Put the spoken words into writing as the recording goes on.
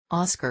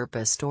Oscar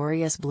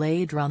Pistorius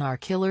Blade Runner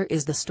Killer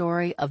is the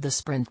story of the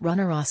sprint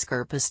runner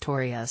Oscar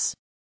Pistorius.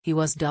 He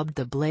was dubbed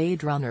the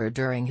Blade Runner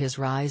during his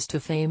rise to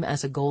fame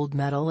as a gold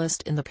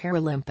medalist in the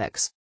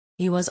Paralympics.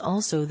 He was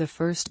also the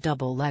first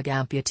double-leg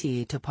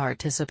amputee to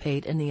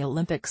participate in the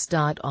Olympics.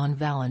 On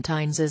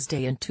Valentine's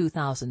Day in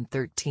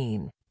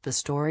 2013,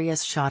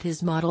 Pistorius shot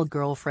his model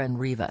girlfriend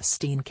Riva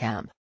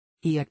Steenkamp.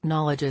 He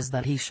acknowledges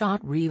that he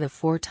shot Riva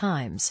 4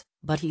 times,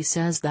 but he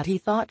says that he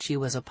thought she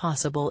was a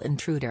possible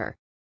intruder.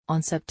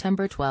 On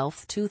September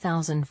 12,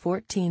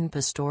 2014,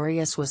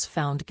 Pistorius was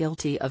found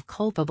guilty of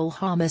culpable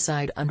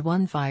homicide and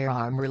one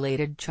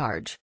firearm-related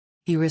charge.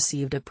 He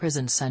received a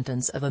prison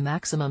sentence of a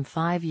maximum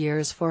 5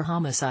 years for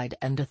homicide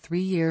and a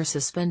 3-year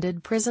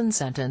suspended prison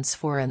sentence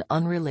for an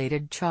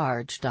unrelated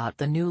charge.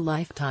 The new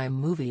Lifetime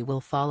movie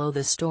will follow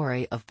the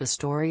story of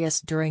Pistorius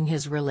during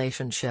his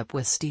relationship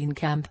with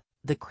Steenkamp,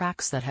 the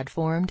cracks that had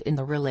formed in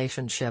the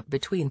relationship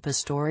between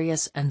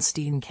Pistorius and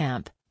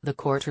Steenkamp, the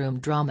courtroom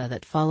drama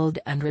that followed,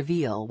 and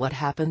reveal what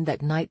happened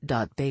that night.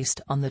 Based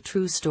on the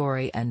true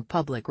story and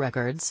public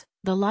records,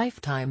 the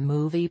Lifetime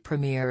movie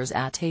premieres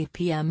at 8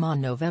 p.m. on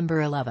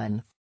November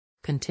 11.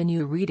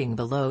 Continue reading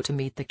below to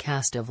meet the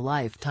cast of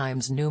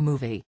Lifetime's new movie.